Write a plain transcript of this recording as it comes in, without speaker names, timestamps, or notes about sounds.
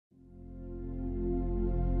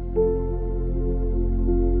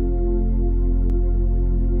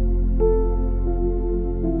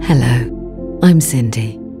Hello, I'm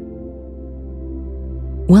Cindy.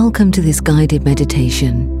 Welcome to this guided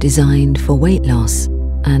meditation designed for weight loss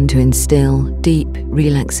and to instill deep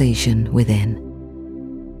relaxation within.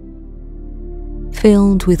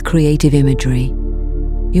 Filled with creative imagery,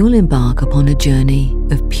 you'll embark upon a journey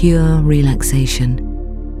of pure relaxation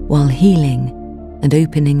while healing and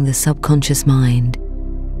opening the subconscious mind,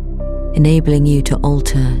 enabling you to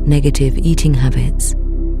alter negative eating habits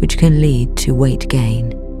which can lead to weight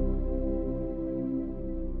gain.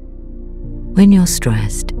 When you're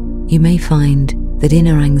stressed, you may find that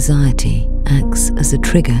inner anxiety acts as a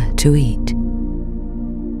trigger to eat,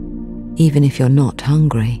 even if you're not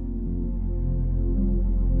hungry.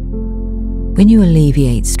 When you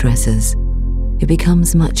alleviate stressors, it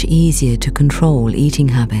becomes much easier to control eating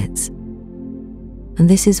habits. And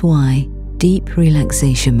this is why deep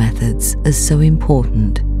relaxation methods are so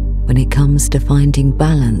important when it comes to finding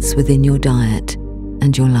balance within your diet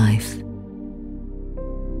and your life.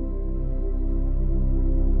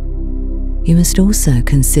 You must also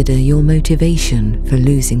consider your motivation for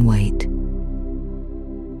losing weight.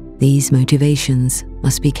 These motivations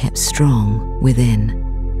must be kept strong within.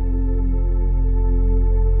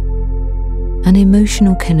 An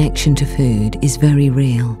emotional connection to food is very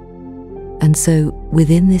real, and so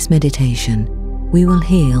within this meditation, we will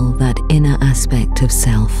heal that inner aspect of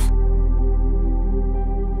self.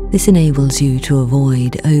 This enables you to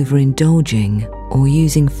avoid overindulging or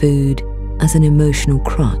using food as an emotional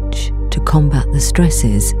crutch to combat the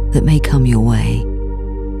stresses that may come your way.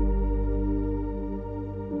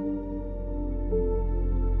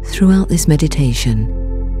 Throughout this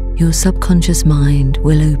meditation, your subconscious mind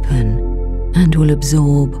will open and will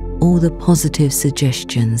absorb all the positive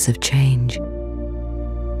suggestions of change.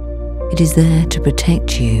 It is there to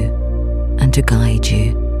protect you and to guide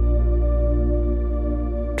you.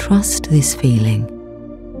 Trust this feeling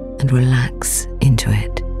and relax into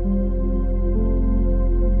it.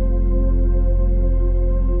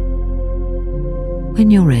 When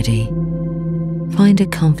you're ready, find a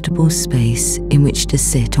comfortable space in which to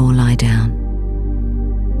sit or lie down.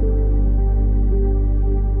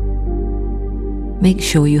 Make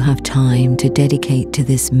sure you have time to dedicate to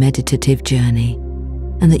this meditative journey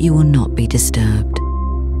and that you will not be disturbed.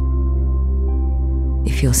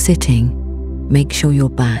 If you're sitting, make sure your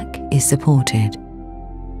back is supported.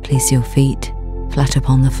 Place your feet flat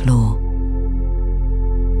upon the floor.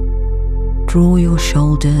 Draw your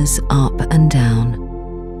shoulders up and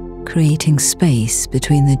down, creating space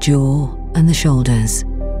between the jaw and the shoulders.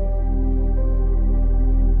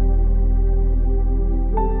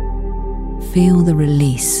 Feel the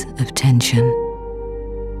release of tension.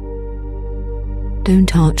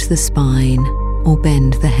 Don't arch the spine or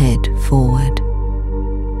bend the head forward.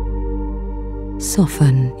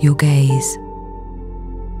 Soften your gaze.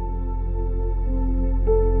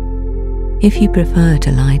 If you prefer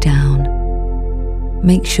to lie down,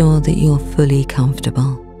 make sure that you're fully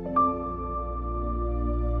comfortable.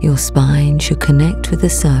 Your spine should connect with the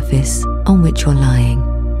surface on which you're lying.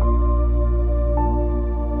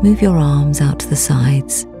 Move your arms out to the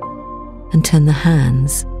sides and turn the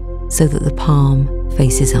hands so that the palm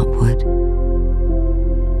faces upward.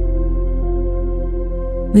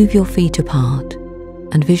 Move your feet apart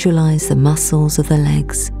and visualize the muscles of the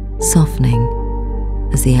legs softening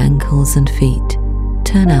as the ankles and feet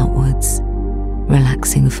turn outwards,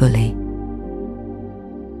 relaxing fully.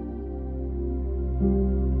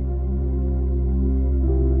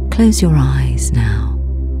 Close your eyes now.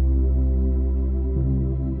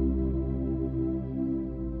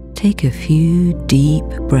 Take a few deep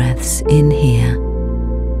breaths in here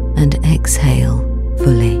and exhale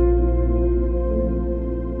fully.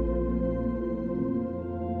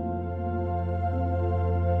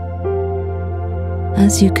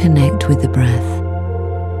 As you connect with the breath,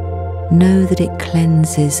 know that it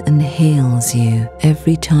cleanses and heals you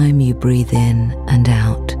every time you breathe in and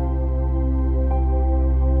out.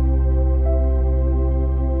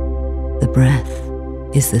 The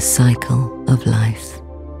breath is the cycle of life.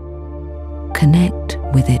 Connect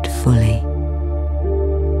with it fully.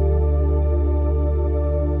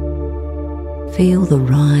 Feel the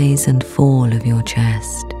rise and fall of your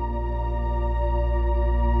chest.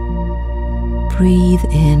 Breathe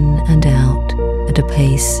in and out at a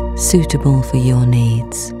pace suitable for your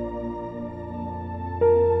needs.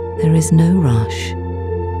 There is no rush,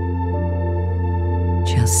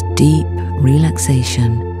 just deep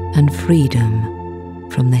relaxation and freedom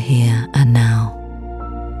from the here and now.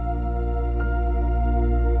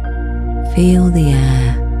 Feel the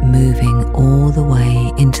air moving all the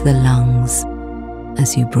way into the lungs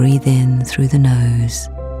as you breathe in through the nose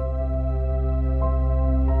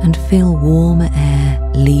and feel warmer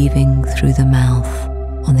air leaving through the mouth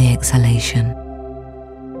on the exhalation.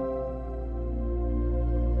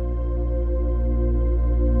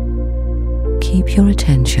 Keep your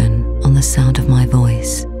attention on the sound of my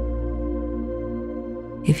voice.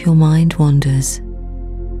 If your mind wanders,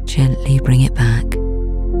 gently bring it back.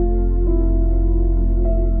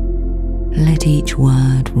 Let each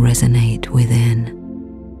word resonate within.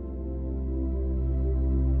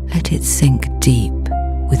 Let it sink deep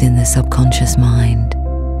within the subconscious mind.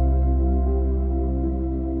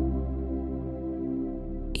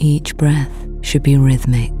 Each breath should be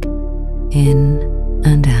rhythmic, in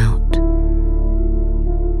and out.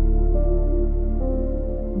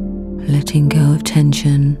 Letting go of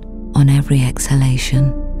tension on every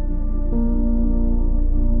exhalation.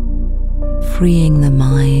 Freeing the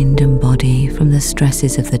mind and body from the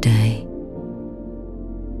stresses of the day.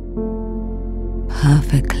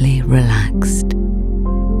 Perfectly relaxed.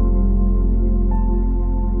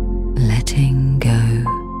 Letting go.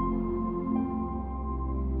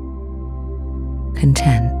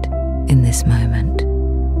 Content in this moment.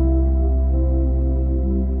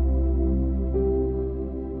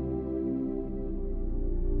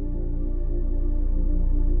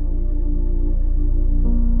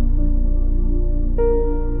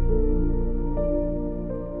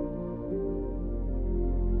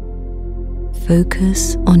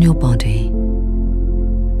 Focus on your body,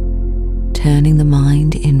 turning the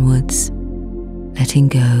mind inwards, letting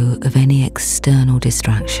go of any external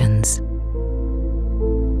distractions.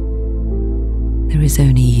 There is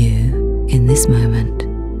only you in this moment.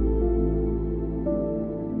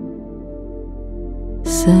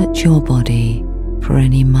 Search your body for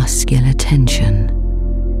any muscular tension.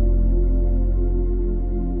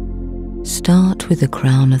 Start with the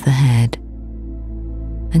crown of the head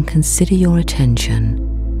and consider your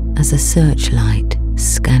attention as a searchlight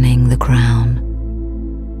scanning the crown,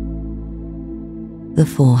 the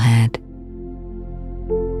forehead,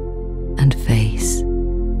 and face.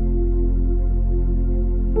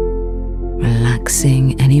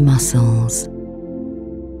 Relaxing any muscles,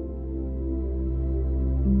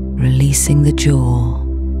 releasing the jaw,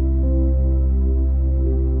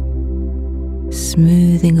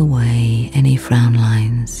 smoothing away any frown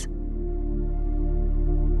lines.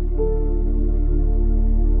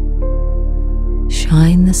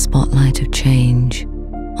 Shine the spotlight of change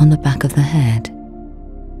on the back of the head,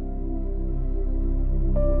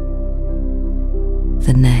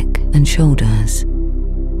 the neck and shoulders.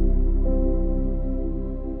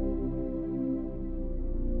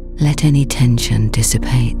 Let any tension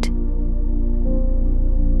dissipate.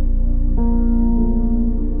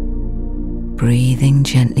 Breathing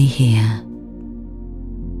gently here,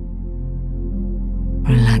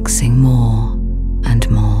 relaxing more and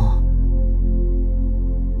more.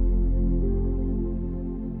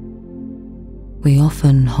 We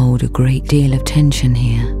often hold a great deal of tension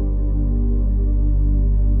here.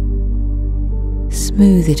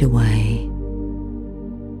 Smooth it away.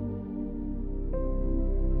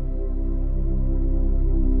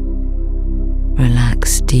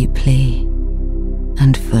 Relax deeply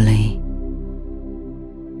and fully.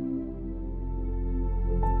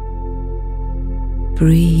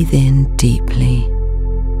 Breathe in deeply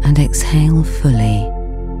and exhale fully,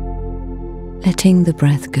 letting the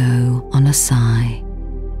breath go on a sigh,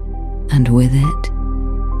 and with it,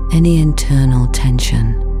 any internal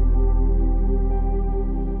tension.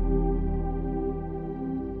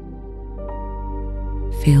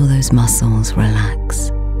 Feel those muscles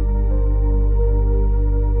relax.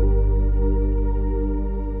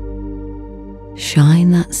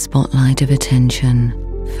 Shine that spotlight of attention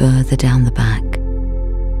further down the back,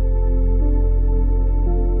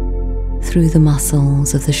 through the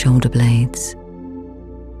muscles of the shoulder blades,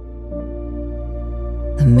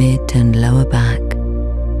 the mid and lower back,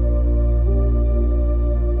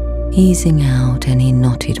 easing out any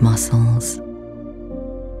knotted muscles.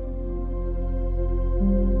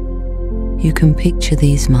 You can picture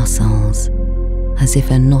these muscles as if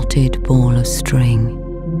a knotted ball of string.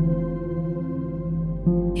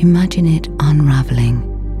 Imagine it unraveling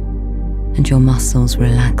and your muscles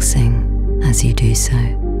relaxing as you do so.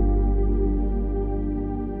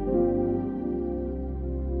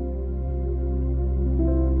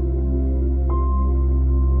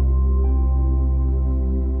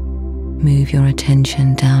 Move your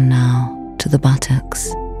attention down now to the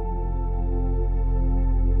buttocks.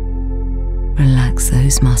 Relax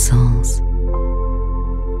those muscles.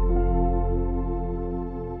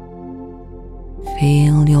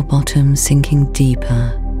 Feel your bottom sinking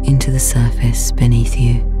deeper into the surface beneath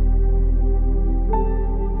you.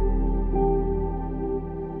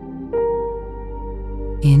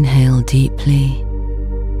 Inhale deeply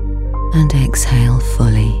and exhale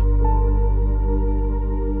fully.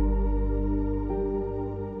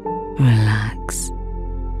 Relax.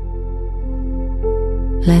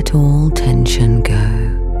 Let all tension go.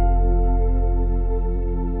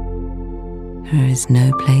 There is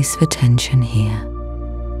no place for tension here.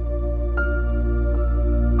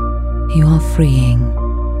 You are freeing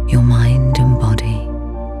your mind and body.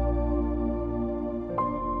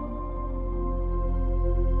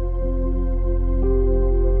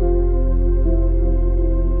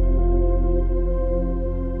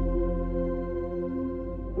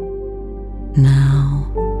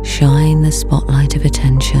 Now shine the spotlight of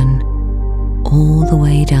attention all the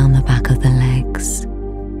way down the back of the legs,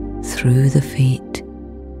 through the feet,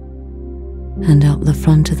 and up the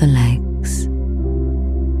front of the legs.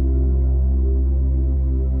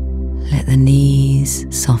 Let the knees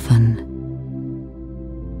soften.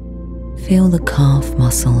 Feel the calf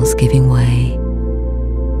muscles giving way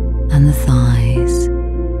and the thighs.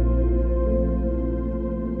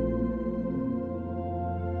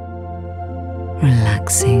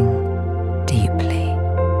 Relaxing deeply.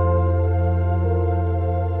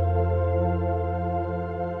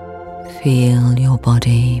 Feel your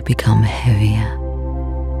body become heavier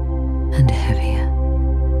and heavier,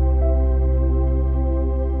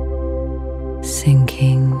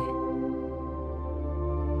 sinking,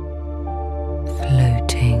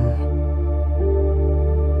 floating,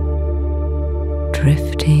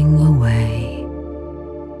 drifting away.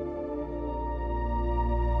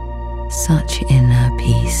 Such inner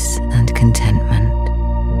peace and contentment.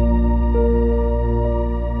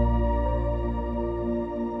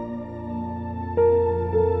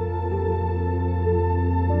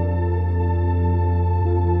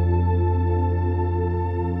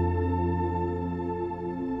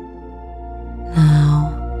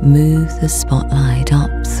 Now move the spotlight up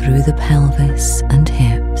through the pelvis and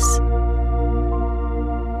hips,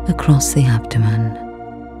 across the abdomen,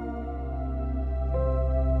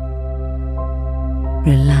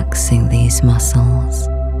 relaxing these muscles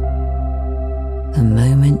the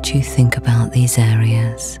moment you think about these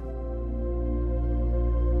areas.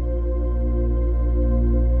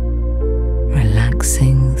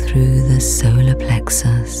 Relaxing through the solar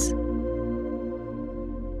plexus,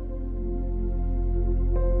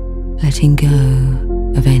 letting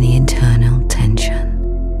go of any internal tension.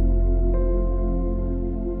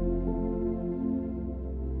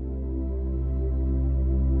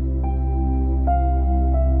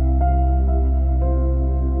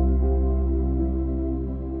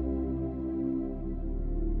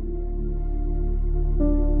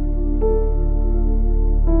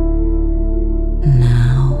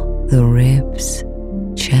 Now the ribs,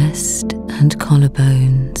 chest and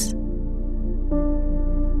collarbones,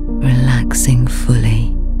 relaxing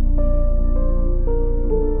fully.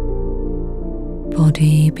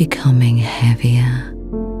 Body becoming heavier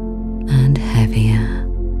and heavier.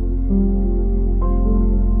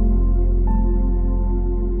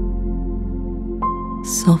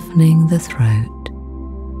 Softening the throat,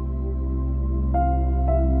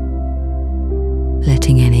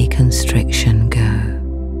 letting any constriction go.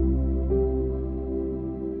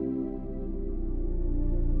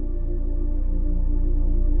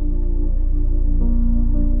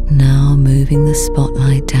 Now moving the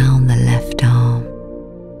spotlight down the left arm,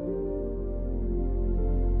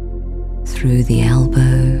 through the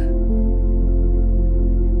elbow,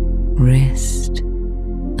 wrist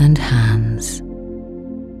and hands,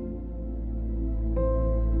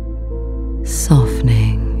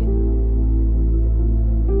 softening,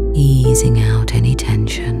 easing out any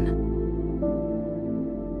tension.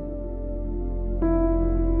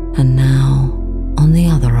 And now on the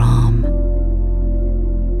other arm,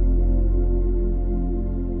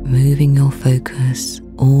 moving your focus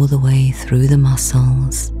all the way through the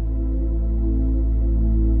muscles,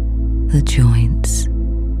 the joints,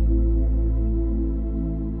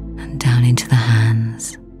 and down into the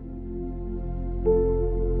hands,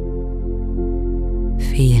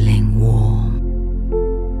 feeling warm,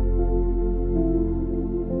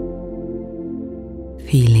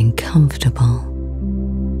 feeling comfortable.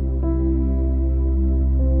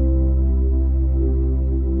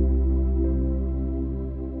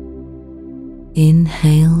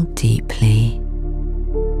 Inhale deeply.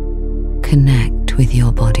 Connect with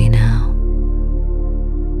your body now.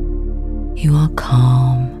 You are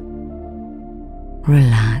calm,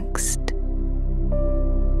 relaxed,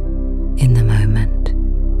 in the moment.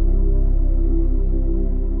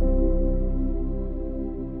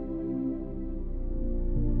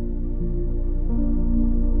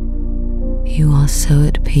 You are so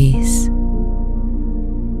at peace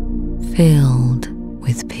filled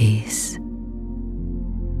with peace.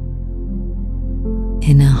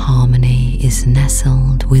 Inner harmony is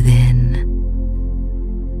nestled within,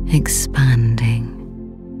 expanding.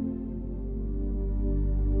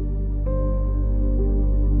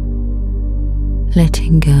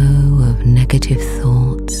 Letting go of negative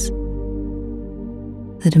thoughts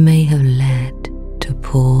that may have led to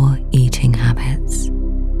poor eating habits.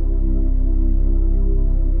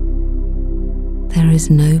 There is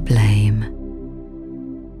no blame,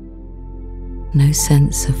 no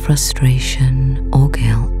sense of frustration or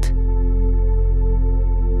guilt.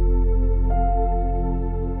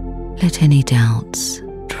 Let any doubts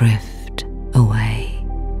drift away.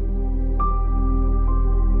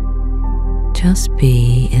 Just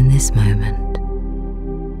be in this moment,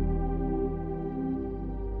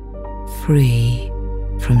 free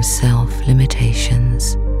from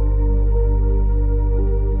self-limitations.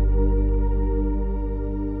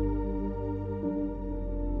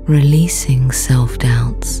 Releasing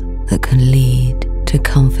self-doubts that can lead to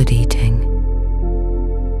comfort eating.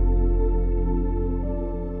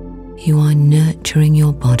 You are nurturing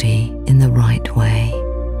your body in the right way.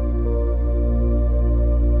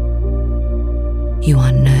 You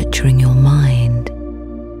are nurturing your mind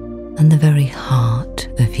and the very heart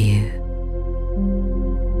of you.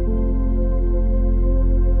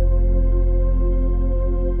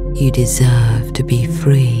 You deserve to be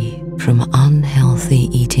free from unhealthy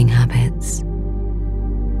eating habits.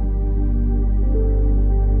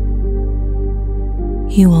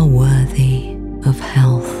 You are worthy of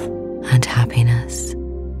health and happiness.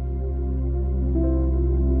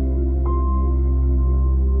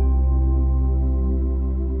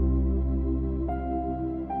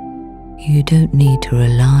 You don't need to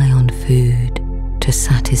rely on food to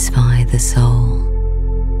satisfy the soul.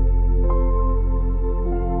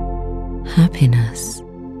 Happiness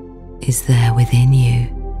is there within you,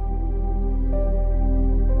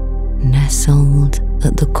 nestled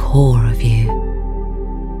at the core of you.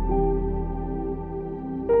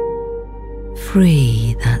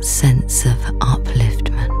 Free that sense of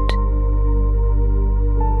upliftment.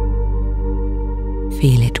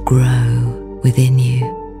 Feel it grow within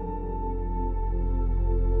you.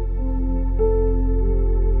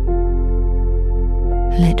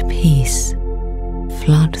 Let peace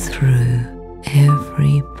flood through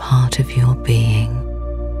every part of your being.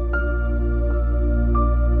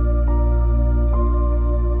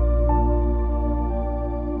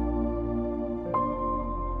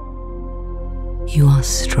 You are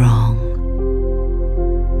strong.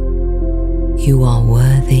 You are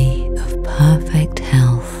worthy of perfect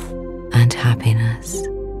health and happiness.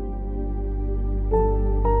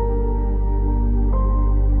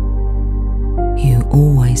 You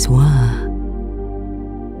always were,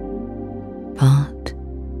 but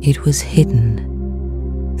it was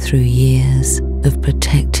hidden through years of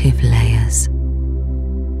protective layers.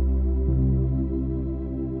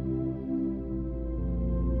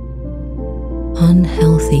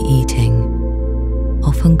 Unhealthy eating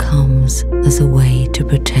often comes as a way to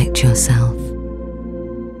protect yourself.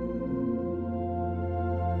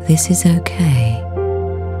 This is okay,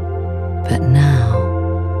 but now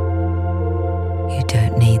you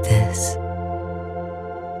don't need this.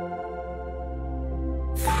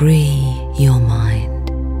 Free your mind.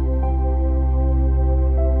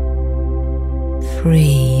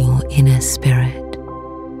 Free your inner spirit.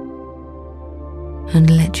 And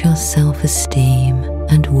let your self-esteem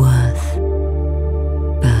and worth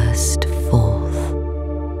burst forth.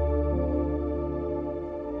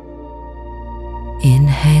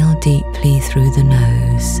 Inhale deeply through the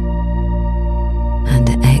nose and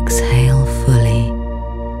exhale fully.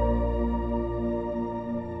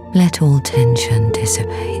 Let all tension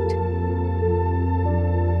dissipate.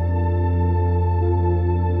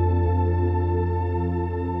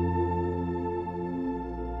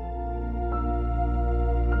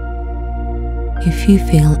 If you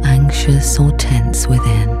feel anxious or tense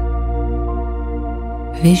within,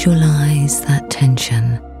 visualize that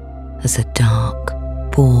tension as a dark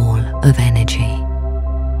ball of energy.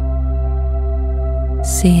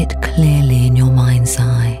 See it clearly in your mind's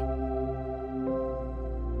eye.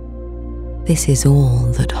 This is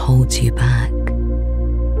all that holds you back.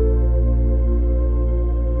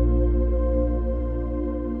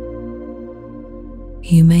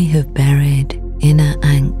 You may have buried inner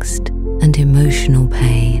angst and emotional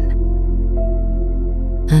pain,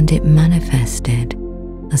 and it manifested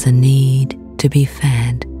as a need to be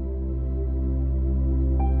fed.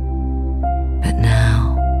 But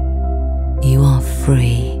now you are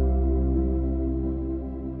free.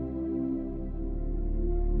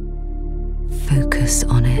 Focus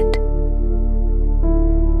on it.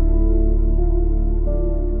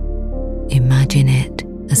 imagine it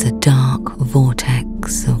as a dark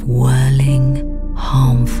vortex of whirling,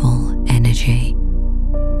 harmful energy.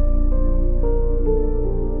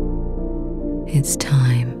 It's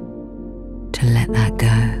time to let that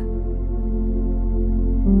go.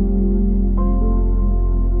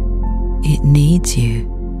 It needs you,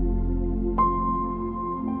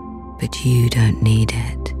 but you don't need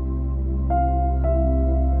it.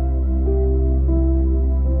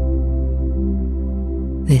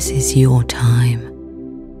 This is your time.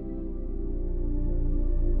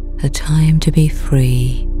 A time to be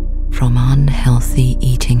free from unhealthy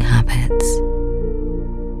eating habits.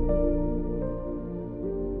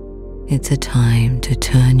 It's a time to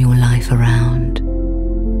turn your life around.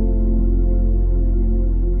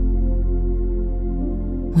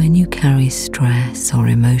 When you carry stress or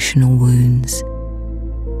emotional wounds,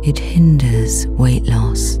 it hinders weight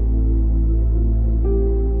loss.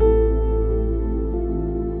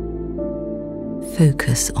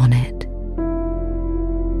 Focus on it.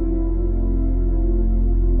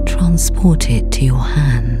 Transport it to your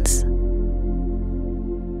hands.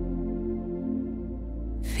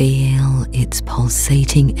 Feel its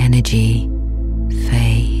pulsating energy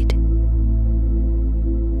fade.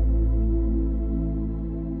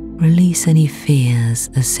 Release any fears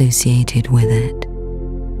associated with it.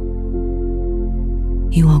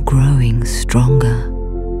 You are growing stronger.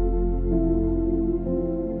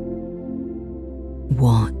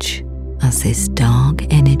 Watch as this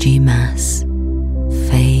dark energy mass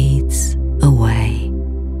fades away,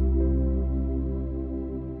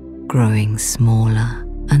 growing smaller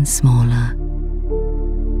and smaller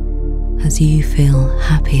as you feel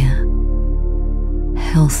happier,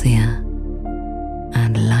 healthier,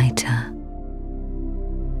 and lighter.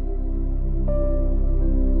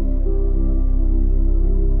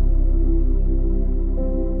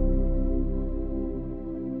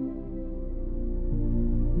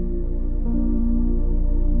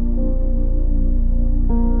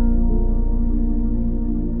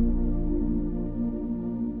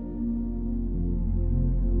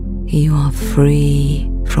 You are free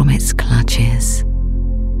from its clutches.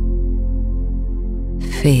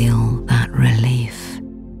 Feel that relief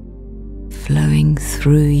flowing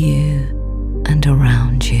through you and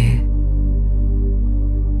around you,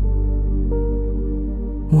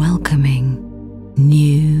 welcoming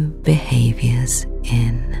new behaviors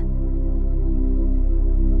in,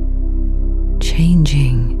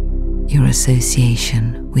 changing your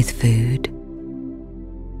association with food.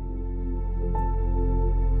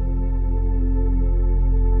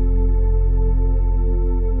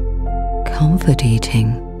 Comfort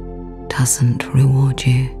eating doesn't reward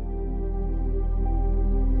you.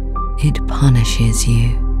 It punishes you.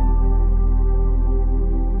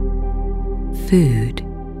 Food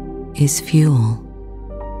is fuel.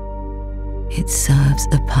 It serves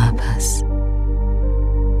a purpose.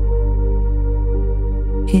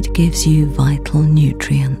 It gives you vital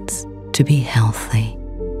nutrients to be healthy.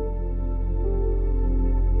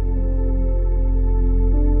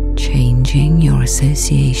 Changing your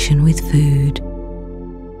association with food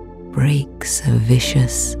breaks a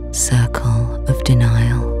vicious circle of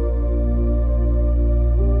denial.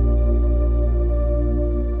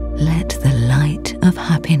 Let the light of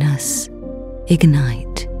happiness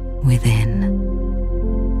ignite within.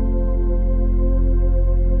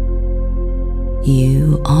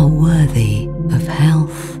 You are worthy of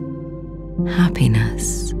health,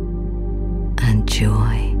 happiness, and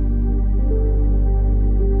joy.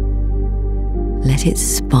 Let it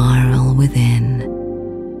spiral within,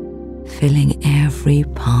 filling every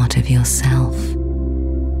part of yourself,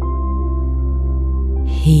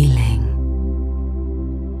 healing.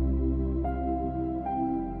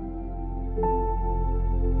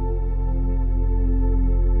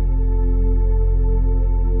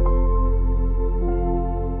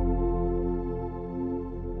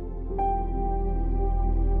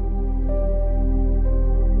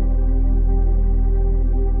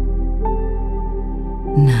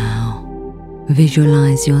 Now,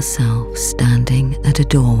 visualize yourself standing at a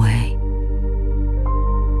doorway.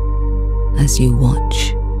 As you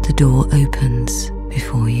watch, the door opens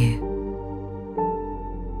before you.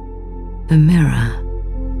 A mirror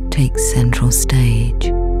takes central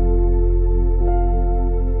stage.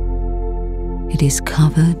 It is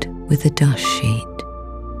covered with a dust sheet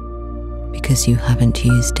because you haven't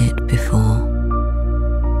used it before.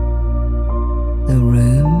 The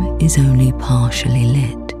room is only partially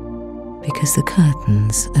lit because the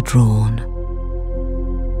curtains are drawn.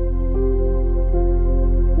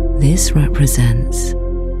 This represents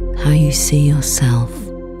how you see yourself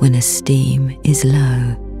when esteem is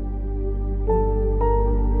low.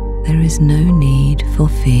 There is no need for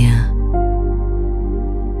fear.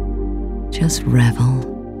 Just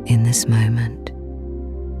revel in this moment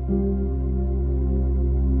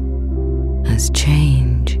as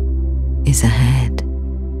change is ahead.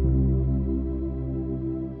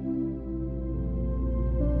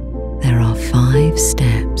 There are 5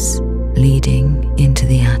 steps leading into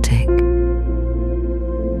the attic.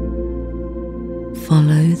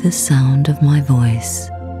 Follow the sound of my voice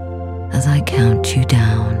as I count you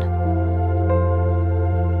down.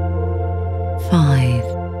 5.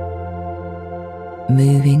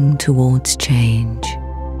 Moving towards change.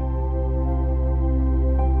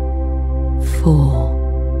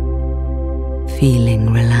 4.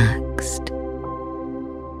 Feeling relaxed.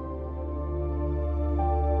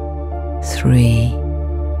 3.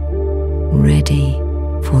 Ready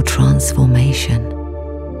for transformation.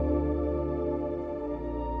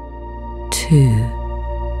 2.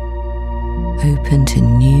 Open to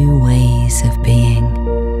new ways of being.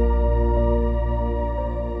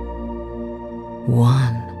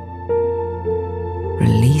 1.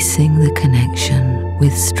 Releasing the connection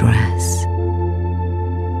with stress.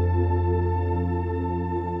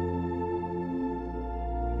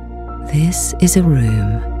 This is a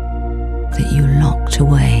room that you locked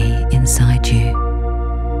away inside you,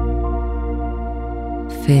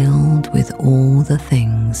 filled with all the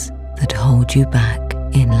things that hold you back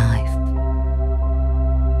in life.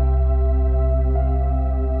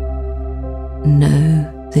 Know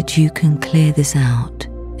that you can clear this out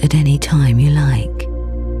at any time you like,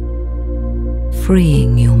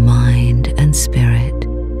 freeing your mind and spirit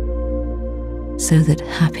so that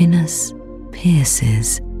happiness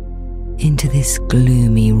pierces into this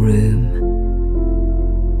gloomy room.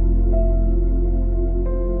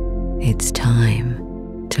 It's time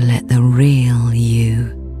to let the real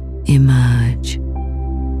you emerge.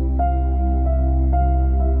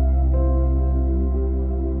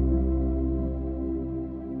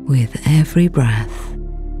 With every breath,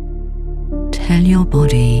 tell your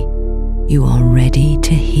body you are ready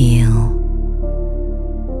to heal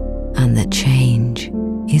and that change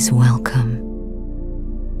is welcome.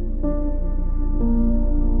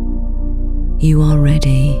 You are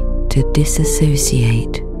ready to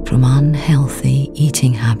disassociate from unhealthy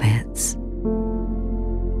eating habits.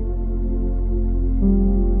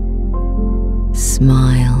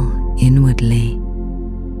 Smile inwardly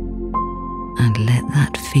and let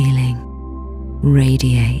that feeling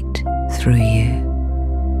radiate through you.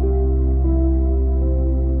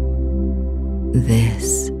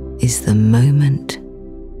 This is the moment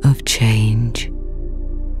of change.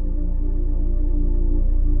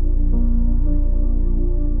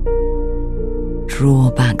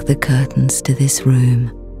 Draw back the curtains to this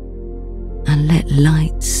room and let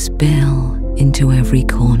light spill into every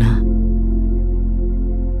corner.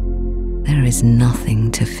 There is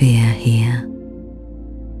nothing to fear here.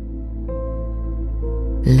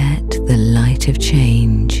 Let the light of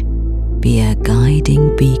change be a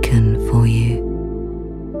guiding beacon for you.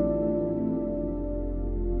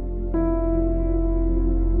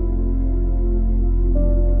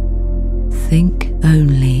 Think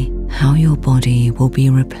only how your body will be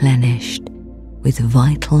replenished with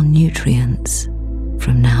vital nutrients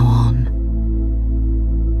from now on.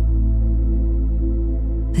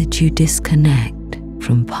 That you disconnect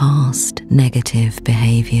from past negative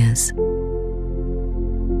behaviors.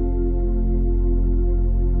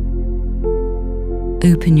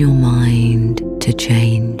 Open your mind to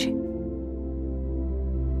change.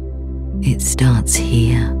 It starts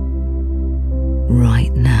here,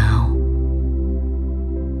 right now.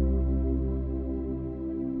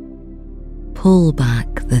 Pull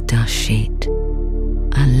back the dust sheet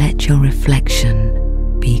and let your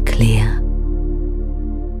reflection be clear.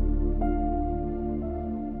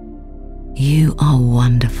 You are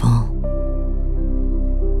wonderful.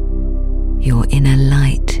 Your inner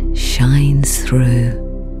light shines through.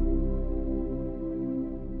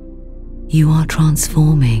 You are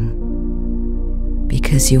transforming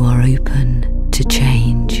because you are open to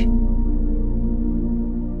change.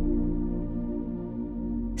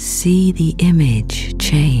 See the image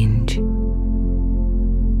change.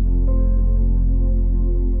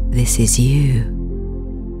 This is you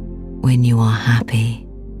when you are happy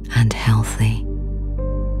and healthy.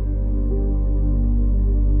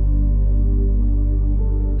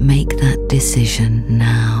 Make that decision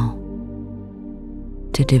now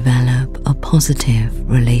to develop a positive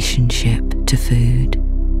relationship to food.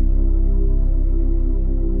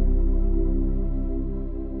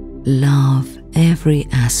 Love every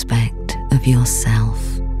aspect of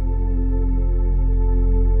yourself.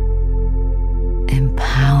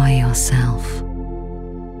 Empower yourself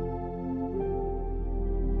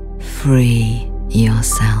free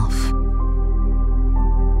yourself.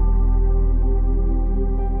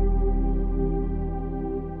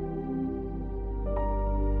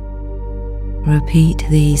 Repeat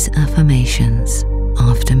these affirmations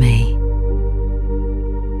after me.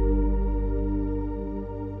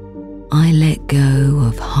 I let go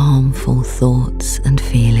of harmful thoughts and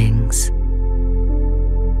feelings.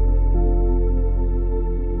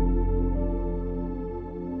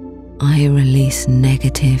 I release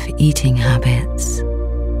negative eating habits.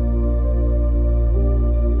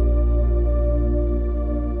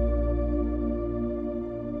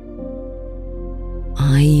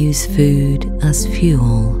 I use food as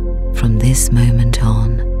fuel from this moment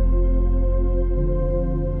on.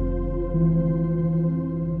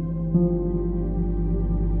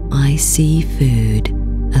 I see food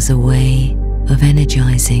as a way of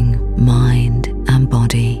energizing mind and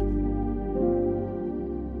body.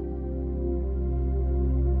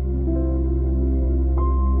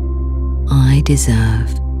 I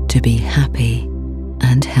deserve to be happy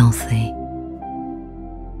and healthy.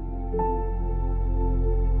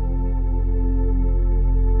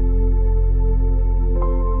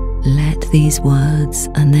 Let these words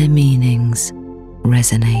and their meanings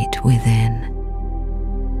resonate within.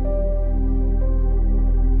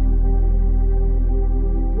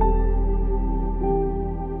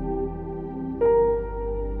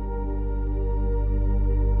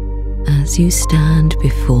 As you stand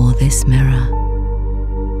before this mirror,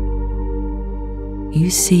 you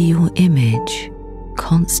see your image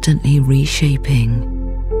constantly reshaping,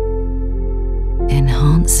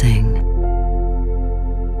 enhancing,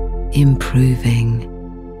 improving.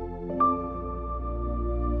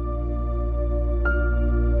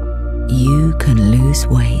 You can lose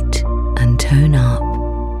weight and tone up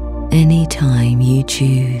anytime you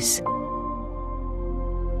choose.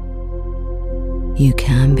 You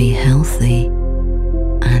can be healthy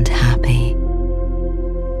and happy.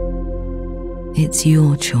 It's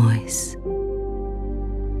your choice.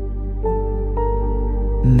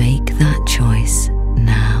 Make that choice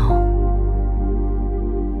now.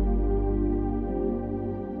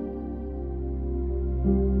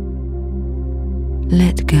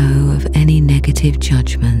 Let go of any negative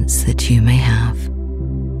judgments that you may have.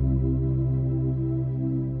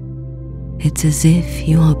 It's as if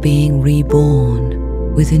you are being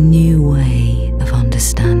reborn with a new way of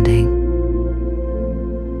understanding.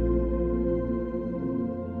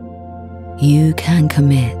 You can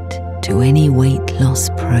commit to any weight loss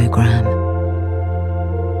program.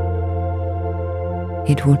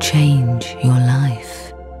 It will change your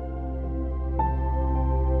life.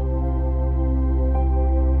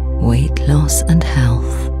 Weight loss and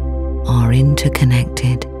health are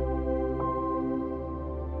interconnected.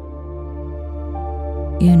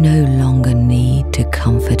 You no longer need to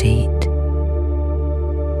comfort eat.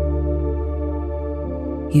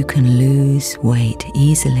 You can lose weight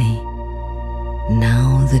easily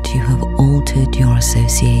now that you have altered your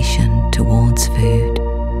association towards food.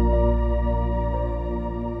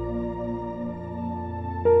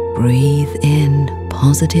 Breathe in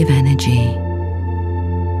positive energy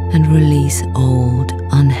and release old,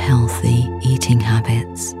 unhealthy eating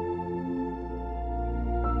habits.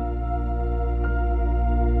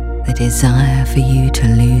 The desire for you to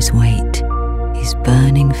lose weight is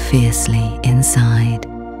burning fiercely inside.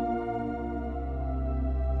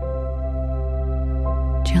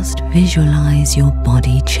 Just visualize your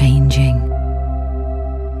body changing,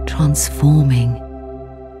 transforming,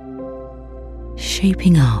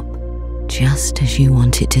 shaping up just as you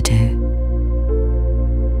want it to do.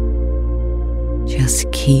 Just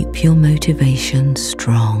keep your motivation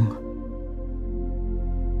strong.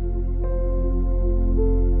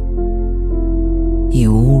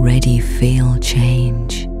 You already feel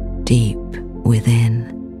change deep within.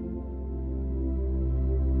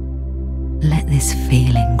 Let this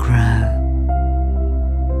feeling grow.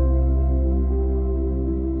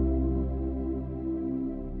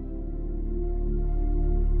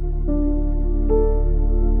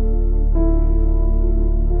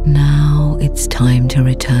 Now it's time to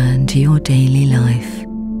return to your daily life.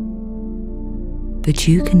 But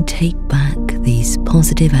you can take back these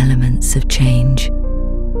positive elements of change,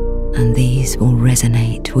 and these will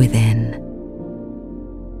resonate within.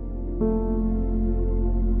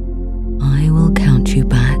 I will count you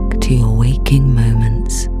back to your waking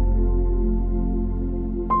moments.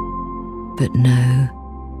 But know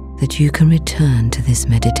that you can return to this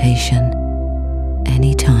meditation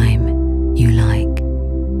anytime you like.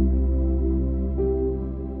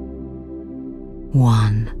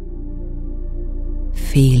 1.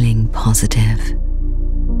 Feeling positive.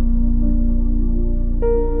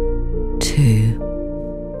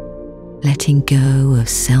 letting go of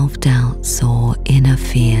self-doubts or inner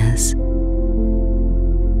fears.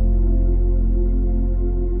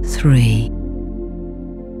 3.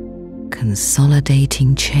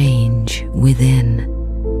 Consolidating change within.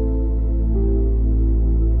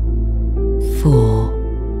 4.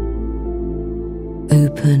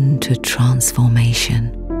 Open to transformation.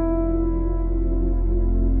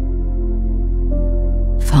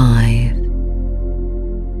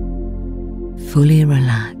 5. Fully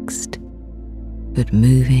relaxed, but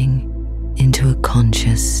moving into a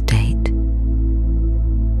conscious state.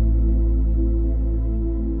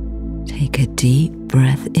 Take a deep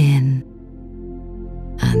breath in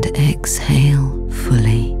and exhale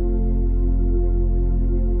fully.